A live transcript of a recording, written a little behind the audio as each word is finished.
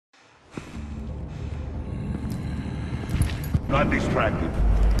Not distracted.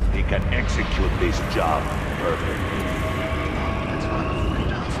 He can execute this job perfectly. That's what I'm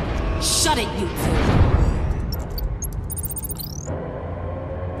afraid of. Shut it, you two!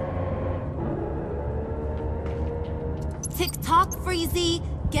 Tick-tock, Freezy!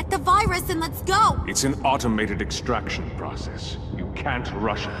 Get the virus and let's go! It's an automated extraction process. You can't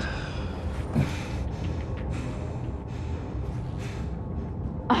rush it.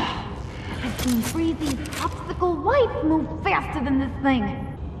 I've seen Freezy's popsicle wife move faster than this thing!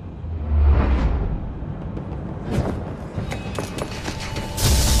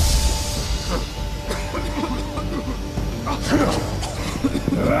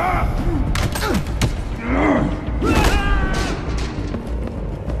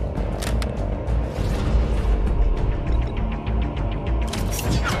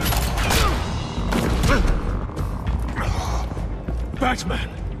 Batman!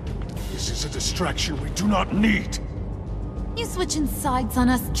 This is a distraction we do not need! You switching sides on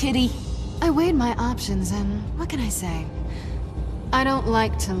us, kitty? I weighed my options and what can I say? I don't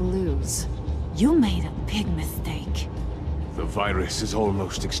like to lose. You made a big mistake. The virus is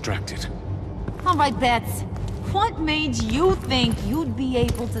almost extracted. All right, Bets. What made you think you'd be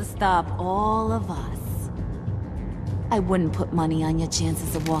able to stop all of us? I wouldn't put money on your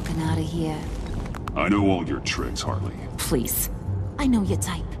chances of walking out of here. I know all your tricks, Harley. Please. I know your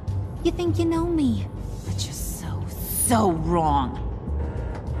type. You think you know me, but you're so wrong.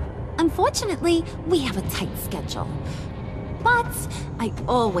 Unfortunately, we have a tight schedule. But I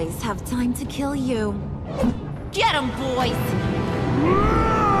always have time to kill you. Get 'em, boys!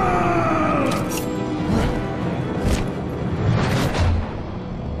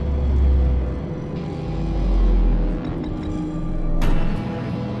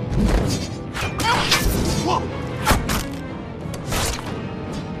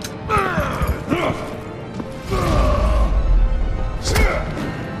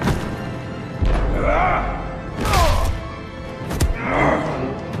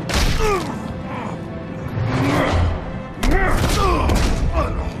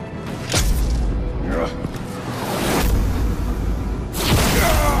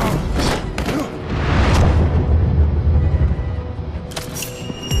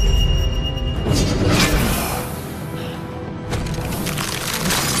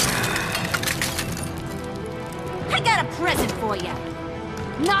 Present for you.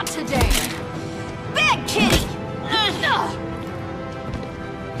 Not today. Big kitty!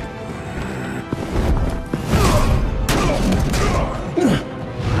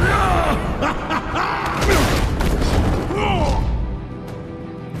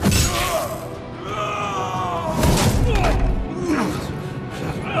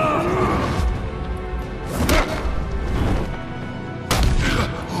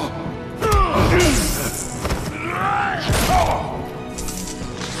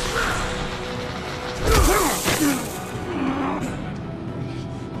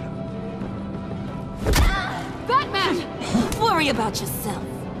 Worry about yourself.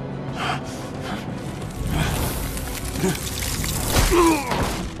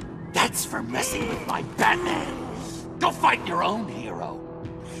 That's for messing with my Batman. Go fight your own hero.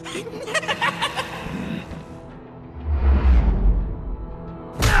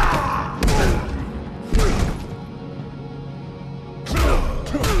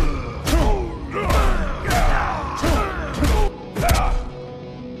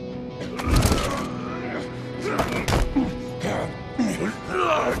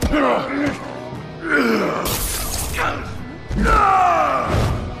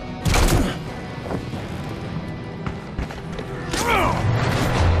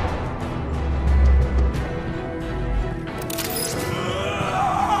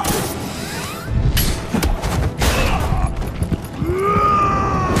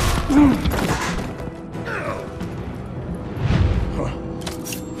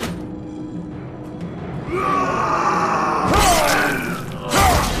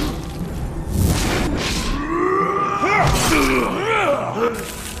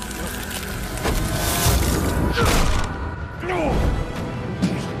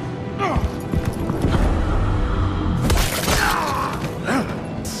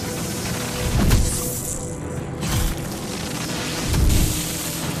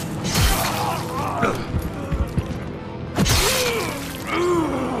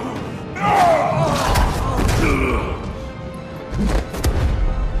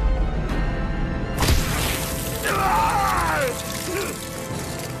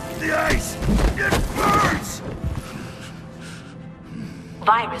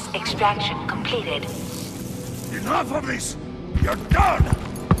 Virus extraction completed. Enough of this! You're done!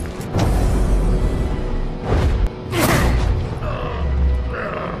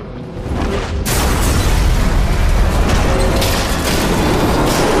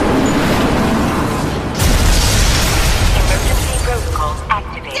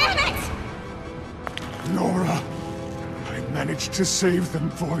 much to save them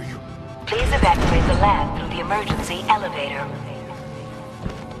for you. Please evacuate the lab through the emergency elevator.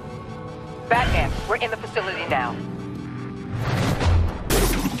 Batman, we're in the facility now.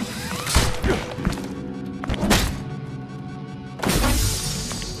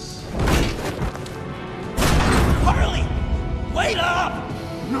 Harley! Wait up!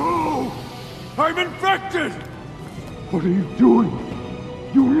 No! I'm infected! What are you doing?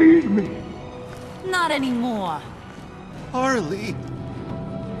 You need me! Not anymore. Harley!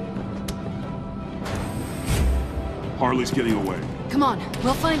 Harley's getting away. Come on,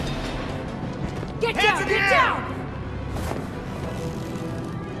 we'll find... Get down! Get down!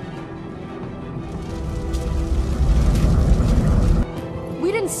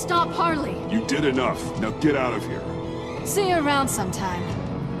 We didn't stop Harley. You did enough. Now get out of here. See you around sometime.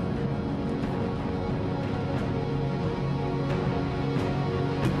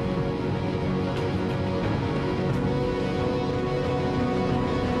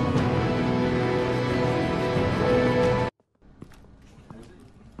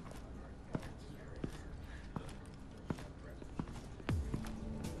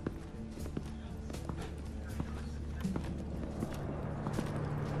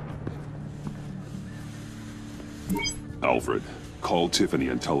 Alfred, call Tiffany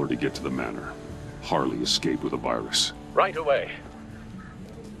and tell her to get to the manor. Harley escaped with a virus. Right away.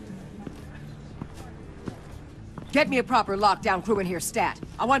 Get me a proper lockdown crew in here, stat.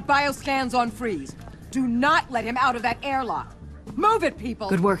 I want bioscans on Freeze. Do not let him out of that airlock. Move it, people!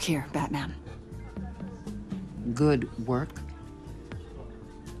 Good work here, Batman. Good work?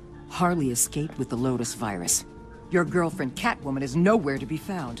 Harley escaped with the Lotus virus. Your girlfriend Catwoman is nowhere to be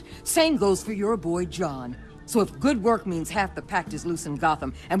found. Same goes for your boy John. So if good work means half the Pact is loose in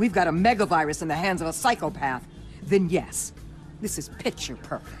Gotham, and we've got a megavirus in the hands of a psychopath, then yes, this is picture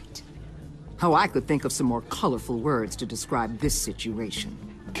perfect. Oh, I could think of some more colorful words to describe this situation.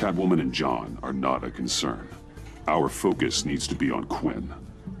 Catwoman and John are not a concern. Our focus needs to be on Quinn.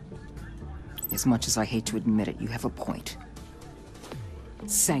 As much as I hate to admit it, you have a point.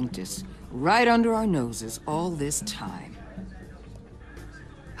 Sanctus, right under our noses all this time.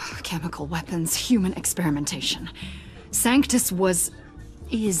 Chemical weapons, human experimentation. Sanctus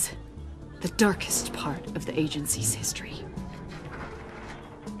is the darkest part of the agency's history.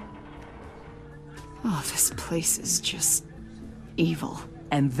 Oh, this place is just evil.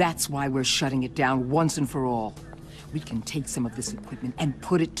 And that's why we're shutting it down once and for all. We can take some of this equipment and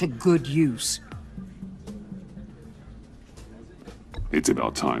put it to good use. It's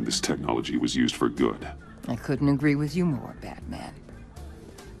about time this technology was used for good. I couldn't agree with you more, Batman.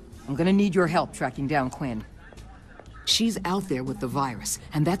 I'm gonna need your help tracking down Quinn. She's out there with the virus,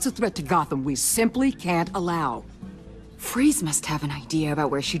 and that's a threat to Gotham we simply can't allow. Freeze must have an idea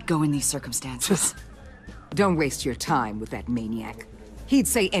about where she'd go in these circumstances. Don't waste your time with that maniac. He'd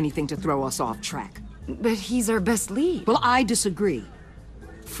say anything to throw us off track. But he's our best lead. Well, I disagree.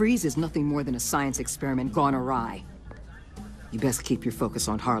 Freeze is nothing more than a science experiment gone awry. You best keep your focus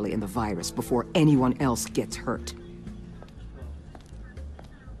on Harley and the virus before anyone else gets hurt.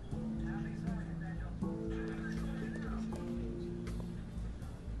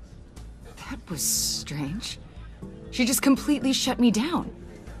 That was strange. She just completely shut me down.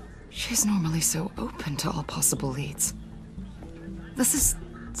 She's normally so open to all possible leads. This is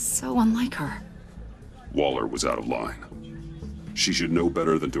so unlike her. Waller was out of line. She should know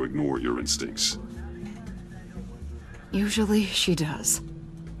better than to ignore your instincts. Usually she does.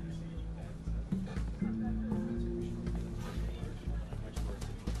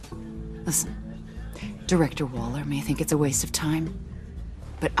 Listen, Director Waller may think it's a waste of time,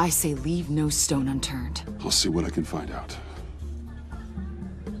 but I say leave no stone unturned. I'll see what I can find out.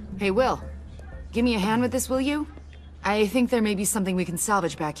 Hey, Will. Give me a hand with this, will you? I think there may be something we can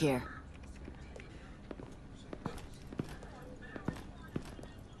salvage back here.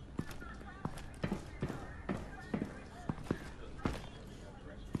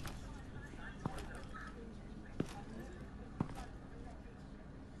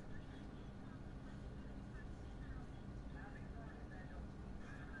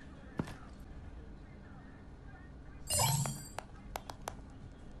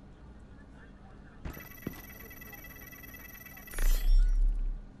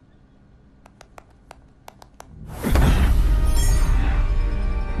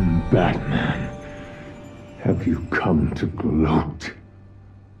 Batman, have you come to gloat?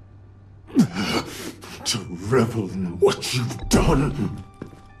 To revel in what you've done?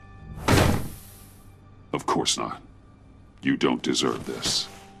 Of course not. You don't deserve this.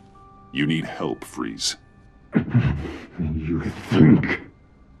 You need help, Freeze. You think?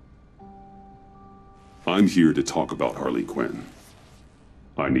 I'm here to talk about Harley Quinn.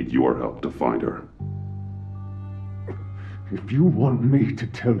 I need your help to find her. If you want me to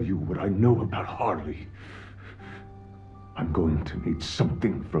tell you what I know about Harley, I'm going to need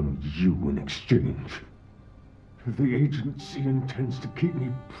something from you in exchange. The agency intends to keep me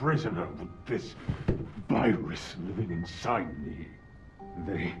prisoner with this virus living inside me.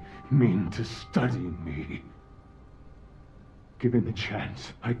 They mean to study me. Given the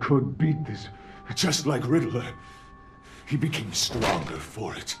chance, I could beat this, just like Riddler. He became stronger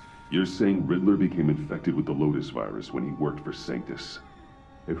for it. You're saying Riddler became infected with the Lotus virus when he worked for Sanctus?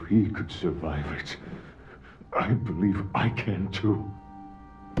 If he could survive it, I believe I can too.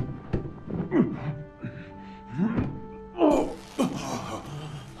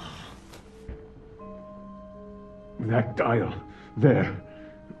 That dial, there.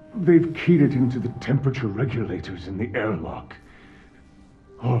 They've keyed it into the temperature regulators in the airlock.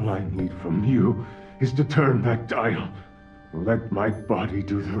 All I need from you is to turn that dial. Let my body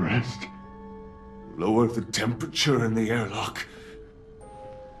do the rest. Lower the temperature in the airlock.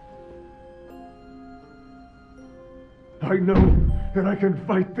 I know that I can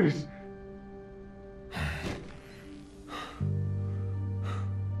fight this.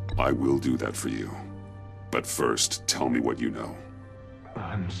 I will do that for you. But first, tell me what you know.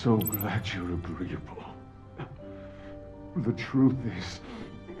 I'm so glad you're agreeable. The truth is,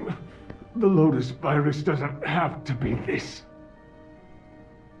 the Lotus virus doesn't have to be this.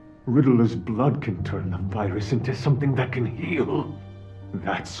 Riddler's blood can turn the virus into something that can heal.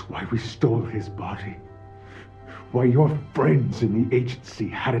 That's why we stole his body. Why your friends in the agency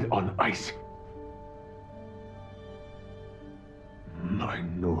had it on ice. My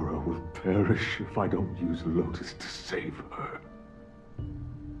Nora will perish if I don't use Lotus to save her.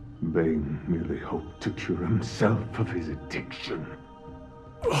 Bane merely hoped to cure himself of his addiction.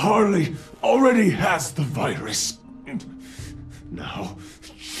 Harley already has the virus. Now,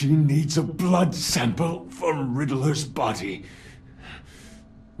 she needs a blood sample from Riddler's body.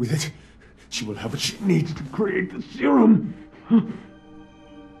 With it, she will have what she needs to create the serum.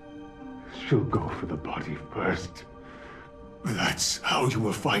 She'll go for the body first. That's how you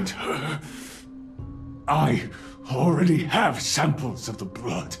will find her. I already have samples of the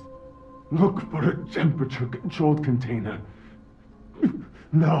blood. Look for a temperature-controlled container.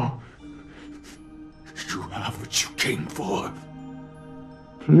 Now, you have what you came for.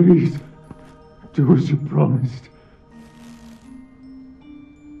 Please, do as you promised.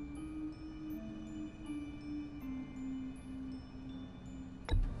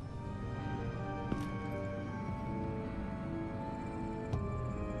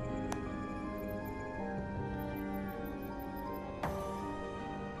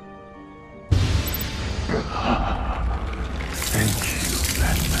 Thank you,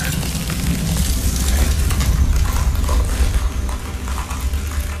 Batman.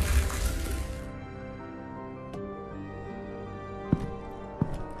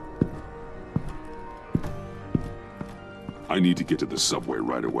 I need to get to the subway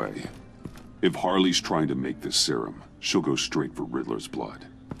right away. If Harley's trying to make this serum, she'll go straight for Riddler's blood.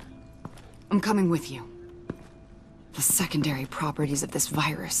 I'm coming with you. The secondary properties of this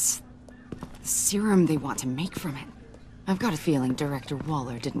virus. The serum they want to make from it. I've got a feeling Director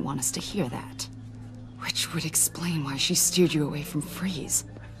Waller didn't want us to hear that. Which would explain why she steered you away from Freeze.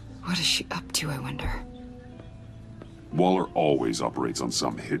 What is she up to, I wonder? Waller always operates on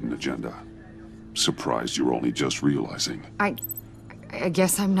some hidden agenda. Surprised you're only just realizing. I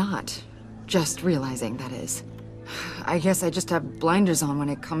guess I'm not. Just realizing, that is. I guess I just have blinders on when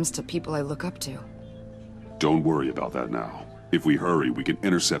it comes to people I look up to. Don't worry about that now. If we hurry, we can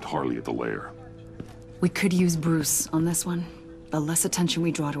intercept Harley at the lair. We could use Bruce on this one. The less attention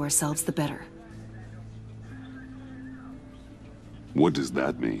we draw to ourselves, the better. What does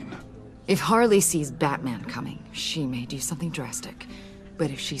that mean? If Harley sees Batman coming, she may do something drastic.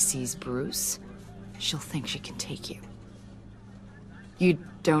 But if she sees Bruce, she'll think she can take you. You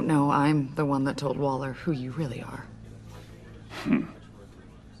don't know I'm the one that told Waller who you really are.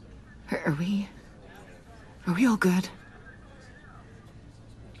 Are we all good?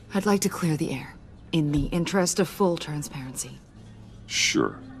 I'd like to clear the air, in the interest of full transparency.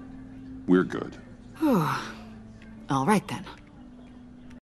 Sure. We're good. All right then.